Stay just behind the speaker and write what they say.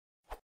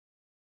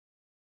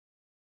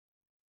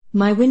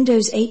My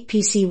Windows 8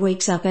 PC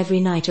wakes up every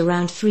night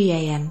around 3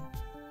 a.m.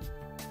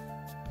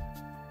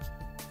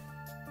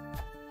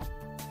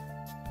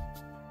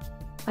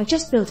 I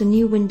just built a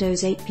new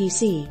Windows 8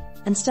 PC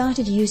and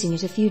started using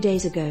it a few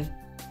days ago.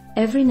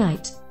 Every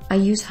night, I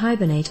use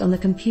Hibernate on the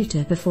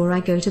computer before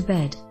I go to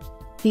bed.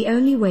 The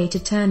only way to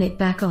turn it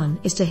back on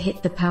is to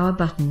hit the power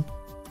button.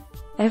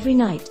 Every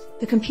night,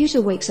 the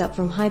computer wakes up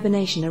from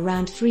hibernation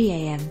around 3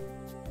 a.m.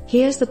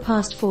 Here's the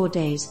past 4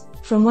 days,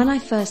 from when I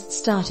first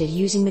started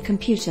using the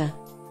computer.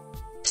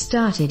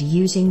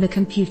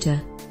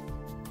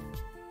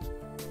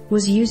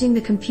 Was using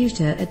the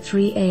computer at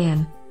 3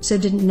 a.m., so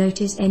didn't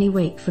notice any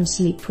wake from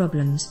sleep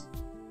problems.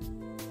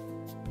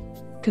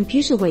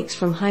 Computer wakes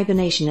from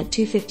hibernation at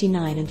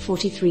 2:59 and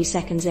 43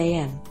 seconds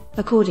a.m.,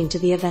 according to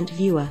the event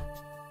viewer.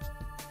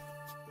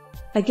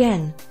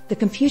 Again, the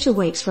computer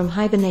wakes from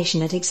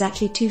hibernation at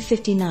exactly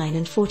 2:59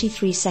 and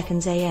 43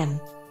 seconds a.m.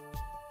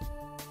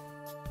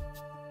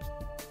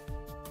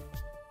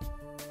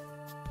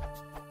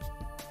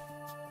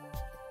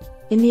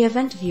 In the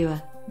event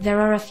viewer, there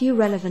are a few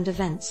relevant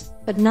events,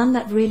 but none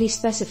that really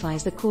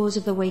specifies the cause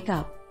of the wake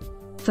up.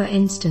 For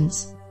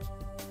instance,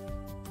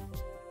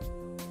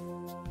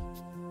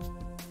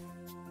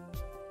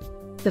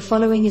 the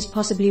following is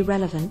possibly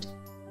relevant.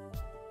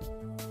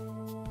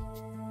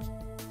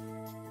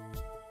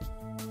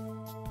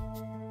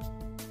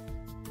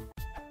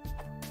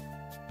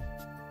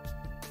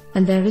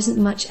 And there isn't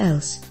much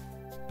else.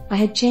 I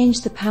had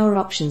changed the power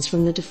options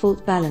from the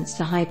default balance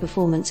to high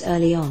performance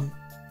early on.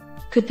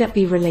 Could that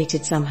be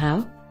related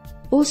somehow?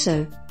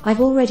 Also, I've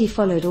already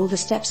followed all the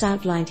steps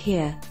outlined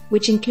here,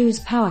 which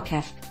includes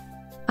PowerCef.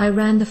 I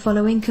ran the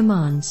following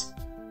commands.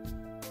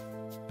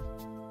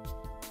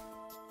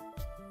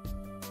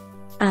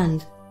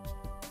 And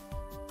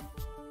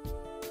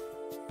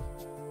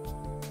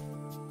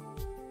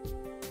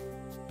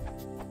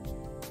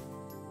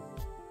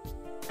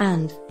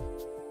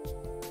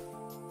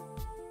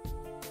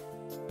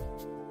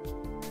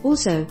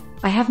also,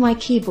 I have my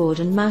keyboard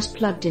and mouse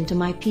plugged into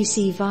my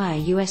PC via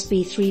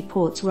USB 3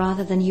 ports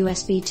rather than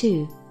USB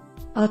 2.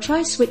 I'll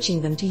try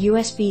switching them to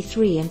USB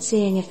 3 and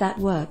seeing if that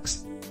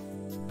works.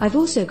 I've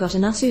also got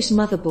an Asus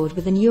motherboard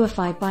with an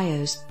UEFI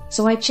BIOS,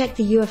 so I checked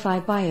the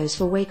UEFI BIOS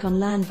for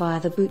wakeonlan via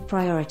the boot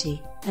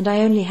priority, and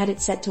I only had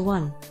it set to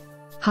 1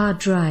 hard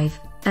drive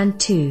and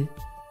 2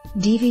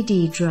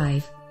 DVD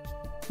drive.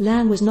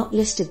 LAN was not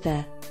listed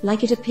there,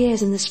 like it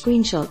appears in the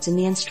screenshots in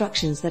the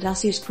instructions that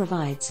Asus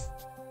provides.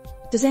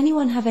 Does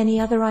anyone have any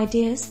other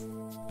ideas?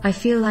 I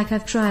feel like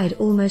I've tried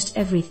almost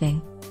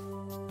everything.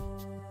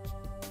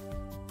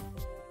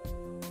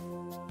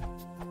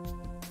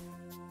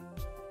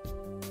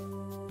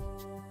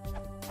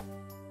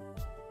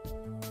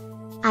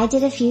 I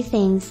did a few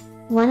things,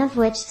 one of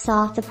which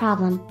solved the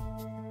problem.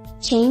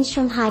 Changed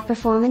from high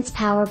performance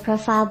power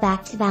profile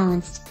back to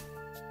balanced.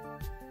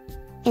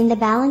 In the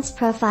balanced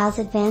profile's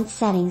advanced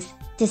settings,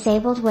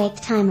 disabled wake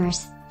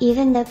timers,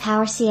 even though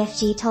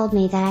PowerCFG told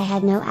me that I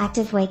had no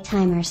active wake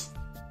timers.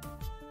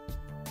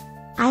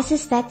 I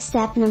suspect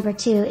step number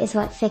 2 is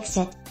what fixed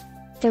it.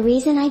 The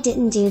reason I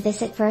didn't do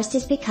this at first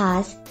is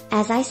because,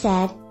 as I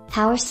said,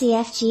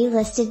 PowerCFG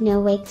listed no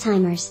wake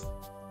timers.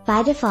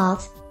 By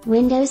default,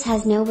 Windows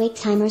has no wake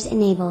timers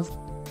enabled.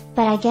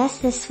 But I guess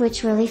this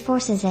switch really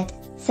forces it,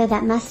 so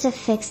that must have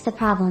fixed the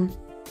problem.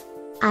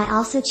 I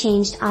also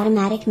changed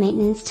automatic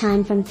maintenance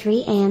time from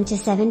 3 a.m. to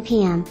 7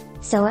 p.m.,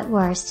 so at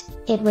worst,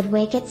 it would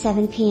wake at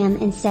 7 p.m.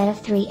 instead of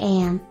 3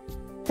 a.m.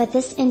 But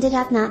this ended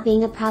up not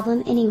being a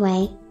problem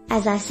anyway,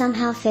 as I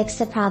somehow fixed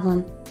the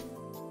problem.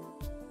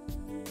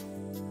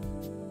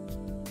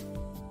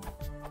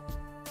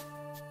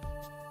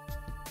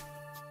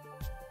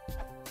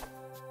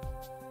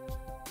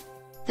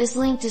 This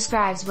link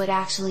describes what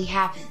actually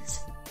happens.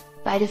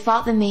 By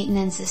default, the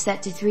maintenance is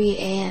set to 3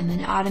 a.m.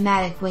 and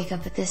automatic wake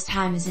up at this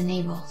time is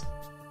enabled.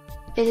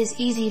 It is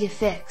easy to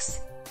fix.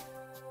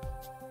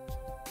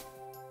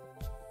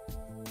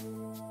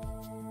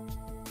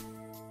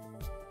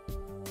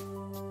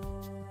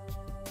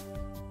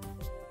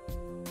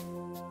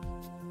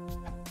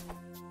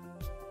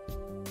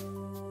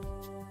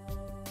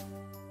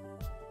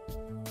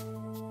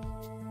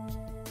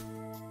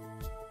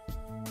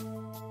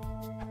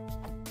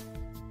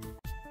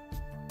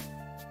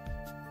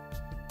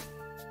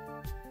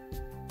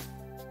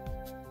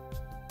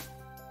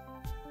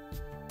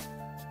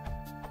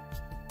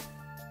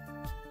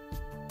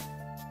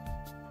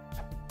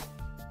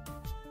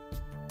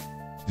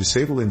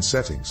 Disable in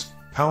Settings,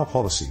 Power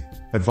Policy,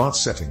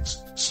 Advanced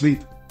Settings, Sleep,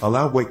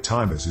 Allow Wake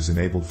Timers is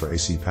enabled for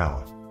AC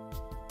power.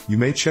 You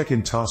may check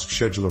in Task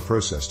Scheduler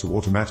process to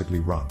automatically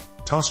run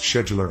Task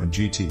Scheduler and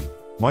GT,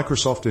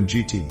 Microsoft and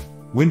GT,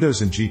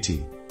 Windows and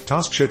GT,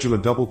 Task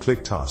Scheduler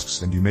double-click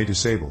tasks and you may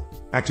disable,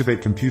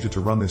 activate computer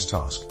to run this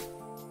task.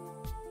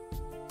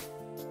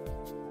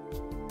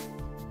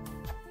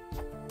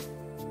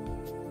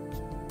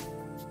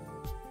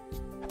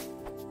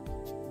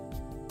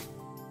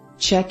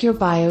 Check your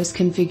BIOS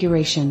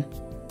configuration.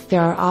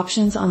 There are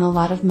options on a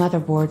lot of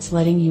motherboards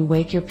letting you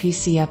wake your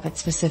PC up at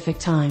specific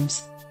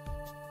times.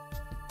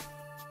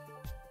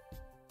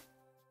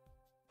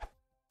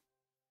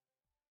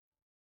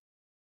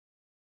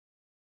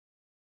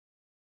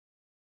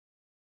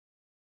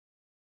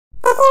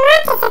 If you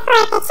want to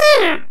support the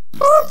channel,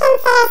 please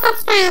consider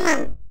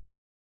subscribing.